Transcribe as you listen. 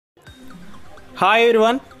Hi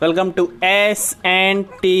everyone, welcome to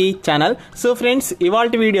S&T channel. So friends, ఇవాళ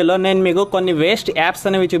వీడియోలో నేను మీకు కొన్ని వేస్ట్ యాప్స్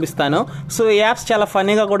అనేవి చూపిస్తాను. సో ఈ యాప్స్ చాలా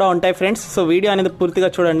ఫన్నీగా కూడా ఉంటాయి ఫ్రెండ్స్. సో వీడియో అనేది పూర్తిగా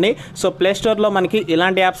చూడండి. సో ప్లేస్టోర్లో మనకి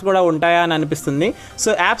ఇలాంటి యాప్స్ కూడా ఉంటాయా అని అనిపిస్తుంది. సో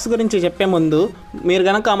యాప్స్ గురించి చెప్పే ముందు మీరు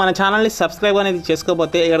కనుక మన ఛానల్ని సబ్స్క్రైబ్ అనేది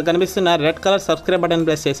చేసుకోకపోతే ఇక్కడ కనిపిస్తున్న red colour subscribe button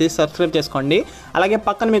press చేసి సబ్స్క్రైబ్ చేసుకోండి. అలాగే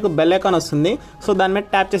పక్కన మీకు బెల్ ఐకాన్ వస్తుంది. సో దాని మీద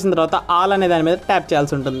ట్యాప్ చేసిన తర్వాత ఆల్ అనే దాని మీద ట్యాప్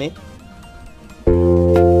చేయాల్సి ఉంటుంది.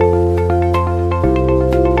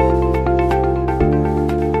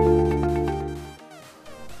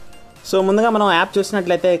 సో ముందుగా మనం యాప్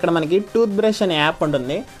చూసినట్లయితే ఇక్కడ మనకి టూత్ బ్రష్ అనే యాప్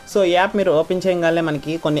ఉంటుంది. సో ఈ యాప్ మీరు ఓపెన్ చేయగానే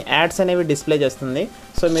మనకి కొన్ని యాడ్స్ అనేవి డిస్ప్లే చేస్తుంది.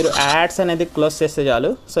 సో మీరు యాడ్స్ అనేది క్లోజ్ చేస్తే చాలు.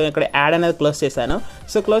 సో ఇక్కడ యాడ్ అనేది క్లోజ్ చేశాను.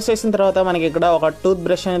 సో క్లోజ్ చేసిన తర్వాత మనకి ఇక్కడ ఒక టూత్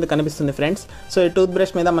బ్రష్ అనేది కనిపిస్తుంది ఫ్రెండ్స్. సో ఈ టూత్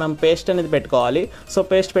బ్రష్ మీద మనం పేస్ట్ అనేది పెట్టుకోవాలి. సో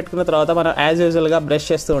పేస్ట్ పెట్టుకున్న తర్వాత మనం యాజ్ యూజువల్గా బ్రష్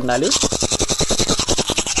చేస్తూ ఉండాలి.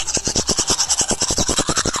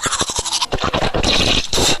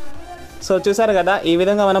 సో చూసారు కదా, ఈ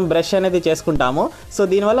విధంగా మనం బ్రష్ అనేది చేసుకుంటాము. సో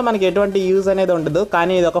దీనివల్ల మనకి ఎటువంటి యూజ్ అనేది ఉండదు,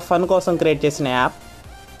 కానీ ఇది ఒక ఫన్ కోసం క్రియేట్ చేసిన యాప్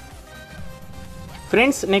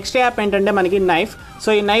ఫ్రెండ్స్. నెక్స్ట్ యాప్ ఏంటంటే మనకి నైఫ్. సో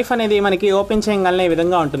ఈ నైఫ్ అనేది మనకి ఓపెన్ చేయగానే ఈ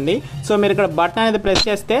విధంగా ఉంటుంది. సో మీరు ఇక్కడ బటన్ అనేది ప్రెస్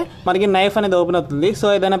చేస్తే మనకి నైఫ్ అనేది ఓపెన్ అవుతుంది. సో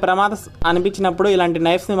ఏదైనా ప్రమాదం అనిపించినప్పుడు ఇలాంటి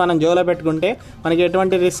నైఫ్స్ని మనం జోలో పెట్టుకుంటే మనకి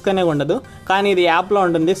ఎటువంటి రిస్క్ అనేది ఉండదు, కానీ ఇది యాప్లో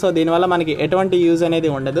ఉంటుంది. సో దీనివల్ల మనకి ఎటువంటి యూజ్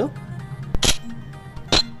అనేది ఉండదు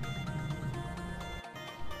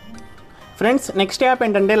ఫ్రెండ్స్. నెక్స్ట్ యాప్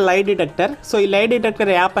ఏంటంటే లై డిటెక్టర్. సో ఈ లై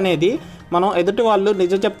డిటెక్టర్ యాప్ అనేది మనం ఎదుటి వాళ్ళు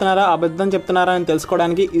నిజం చెప్తున్నారా అబద్ధం చెప్తున్నారా అని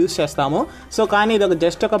తెలుసుకోవడానికి యూజ్ చేస్తాము. సో కానీ ఇది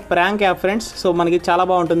జస్ట్ ఒక ప్రాంక్ యాప్ ఫ్రెండ్స్. సో మనకి చాలా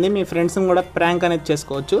బాగుంటుంది. మీ ఫ్రెండ్స్ని కూడా ప్రాంక్ అనేది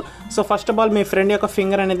చేసుకోవచ్చు. So first of all me friend యొక్క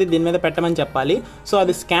ఫింగర్ అనేది దీని మీద పెట్టమని చెప్పాలి. సో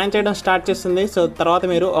అది స్కాన్ చేయడం స్టార్ట్ చేస్తుంది. సో తర్వాత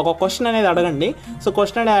మీరు ఒక క్వశ్చన్ అనేది అడగండి. సో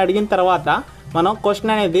క్వశ్చన్ అనేది అడిగిన తర్వాత మనం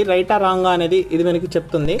క్వశ్చన్ అనేది రైటా రాంగా అనేది ఇది మనకి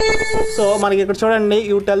చెప్తుంది. సో మనకి ఇక్కడ చూడండి,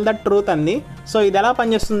 యూ టెల్ ద ట్రూత్ అంది. సో ఇది ఎలా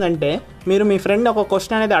పనిచేస్తుందంటే మీరు మీ ఫ్రెండ్ ఒక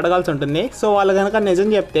క్వశ్చన్ అనేది అడగాల్సి ఉంటుంది. సో వాళ్ళు కనుక నిజం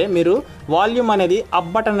చెప్తే మీరు వాల్యూమ్ అనేది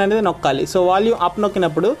అప్ బటన్ అనేది నొక్కాలి. సో వాల్యూమ్ అప్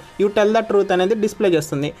నొక్కినప్పుడు యూ టెల్ ద ట్రూత్ అనేది డిస్ప్లే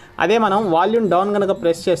చేస్తుంది. అదే మనం వాల్యూమ్ డౌన్ కనుక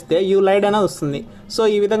ప్రెస్ చేస్తే యూ లైడ్ అనేది వస్తుంది. సో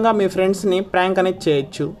ఈ విధంగా మీ ఫ్రెండ్స్ని ప్రాంక్ అనేది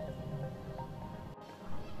చేయొచ్చు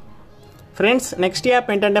ఫ్రెండ్స్. నెక్స్ట్ యాప్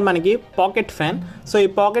ఏంటంటే మనకి పాకెట్ ఫ్యాన్. సో ఈ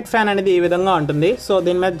పాకెట్ ఫ్యాన్ అనేది ఈ విధంగా ఉంటుంది. సో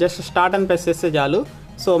దీని మీద జస్ట్ స్టార్ట్ అని ప్రెస్ చేస్తే చాలు.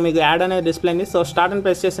 సో మీకు యాడ్ అనేది డిస్ప్లే అయింది. సో స్టార్ట్ అని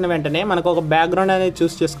ప్రెస్ చేసిన వెంటనే మనకు ఒక బ్యాక్గ్రౌండ్ అనేది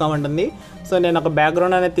చూస్ చేసుకోమంటుంది. సో నేను ఒక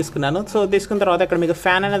బ్యాక్గ్రౌండ్ అనేది తీసుకున్నాను. సో తీసుకున్న తర్వాత ఇక్కడ మీకు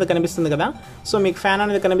ఫ్యాన్ అనేది కనిపిస్తుంది కదా. సో మీకు ఫ్యాన్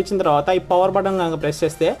అనేది కనిపించిన తర్వాత ఈ పవర్ బటన్ కనుక ప్రెస్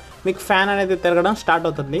చేస్తే మీకు ఫ్యాన్ అనేది తిరగడం స్టార్ట్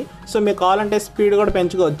అవుతుంది. సో మీకు కావాలంటే స్పీడ్ కూడా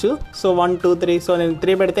పెంచుకోవచ్చు. సో 1 2 3. సో నేను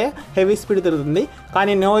 3 పెడితే హెవీ స్పీడ్ తిరుగుతుంది,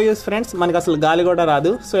 కానీ నో యూస్ ఫ్రెండ్స్, మనకి అసలు గాలి కూడా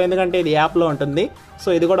రాదు. సో ఎందుకంటే ఇది యాప్లో ఉంటుంది. సో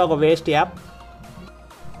ఇది కూడా ఒక waste app.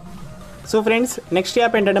 So friends, next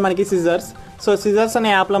app ఏంటంటే మనకి సిజర్స్. సో సిజర్స్ అనే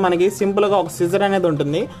యాప్లో మనకి సింపుల్గా ఒక సిజర్ అనేది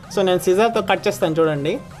ఉంటుంది. సో నేను సిజర్తో కట్ చేస్తాను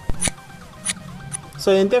చూడండి. సో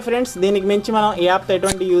ఇంతే ఫ్రెండ్స్, దీనికి మించి మనం ఈ యాప్తో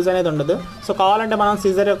ఎటువంటి యూజ్ అనేది ఉండదు. సో కావాలంటే మనం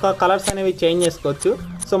సిజర్ యొక్క కలర్స్ అనేవి చేంజ్ చేసుకోవచ్చు.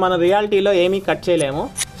 సో మన రియాలిటీలో ఏమీ కట్ చేయలేము.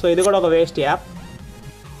 సో ఇది కూడా ఒక waste app.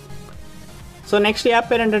 So next app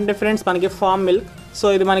పేరు ఏంటంటే ఫ్రెండ్స్ మనకి ఫామ్ మిల్క్.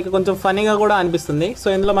 సో ఇది మనకి కొంచెం ఫనీగా కూడా అనిపిస్తుంది. సో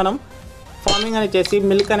ఇందులో మనం ఫార్మింగ్ అనేది చేసి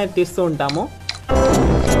మిల్క్ అనేది తీస్తూ ఉంటాము.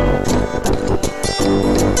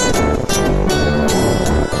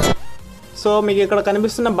 సో మీకు ఇక్కడ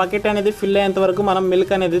కనిపిస్తున్న బకెట్ అనేది ఫిల్ అయ్యేంత వరకు మనం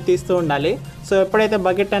మిల్క్ అనేది తీస్తూ ఉండాలి. సో ఎప్పుడైతే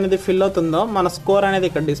బకెట్ అనేది ఫిల్ అవుతుందో మన స్కోర్ అనేది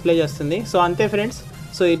ఇక్కడ డిస్ప్లే చేస్తుంది. సో అంతే ఫ్రెండ్స్.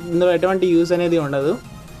 సో ఇందులో ఎటువంటి యూజ్ అనేది ఉండదు.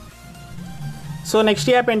 సో నెక్స్ట్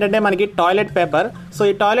యాప్ ఏంటంటే మనకి టాయిలెట్ పేపర్. సో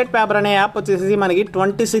ఈ టాయిలెట్ పేపర్ అనే యాప్ వచ్చేసి మనకి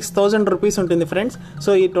 26,000 రూపీస్ ఉంటుంది ఫ్రెండ్స్.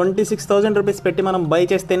 సో ఈ 26,000 రూపీస్ పెట్టి మనం బై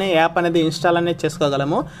చేస్తేనే యాప్ అనేది ఇన్స్టాల్ అనేది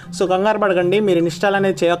చేసుకోగలము. సో కంగారు పడకండి, మీరు ఇన్స్టాల్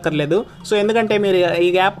అనేది చేయక్కర్లేదు. సో ఎందుకంటే మీరు ఈ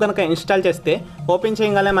యాప్ కనుక ఇన్స్టాల్ చేస్తే ఓపెన్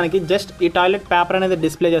చేయగానే మనకి జస్ట్ ఈ టాయిలెట్ పేపర్ అనేది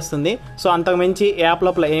డిస్ప్లే చేస్తుంది. సో అంతకు మించి యాప్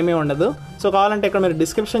లోపల ఏమీ ఉండదు. సో కావాలంటే ఇక్కడ మీరు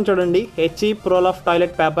డిస్క్రిప్షన్ చూడండి. HE Pro of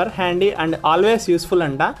toilet paper handy and always useful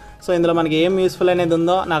అంట. సో ఇందులో మనకి ఏం యూస్ఫుల్ అనేది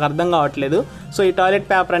ఉందో నాకు అర్థం కావట్లేదు. సో ఈ టాయిలెట్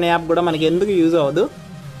పేపర్ అనే యాప్ కూడా మనకి ఎందుకు యూజ్ అవ్వదు.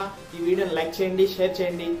 ఈ వీడియోని లైక్ చేయండి, షేర్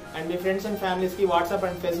చేయండి, అండ్ మీ ఫ్రెండ్స్ అండ్ ఫ్యామిలీస్కి వాట్సాప్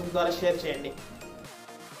అండ్ ఫేస్బుక్ ద్వారా షేర్ చేయండి.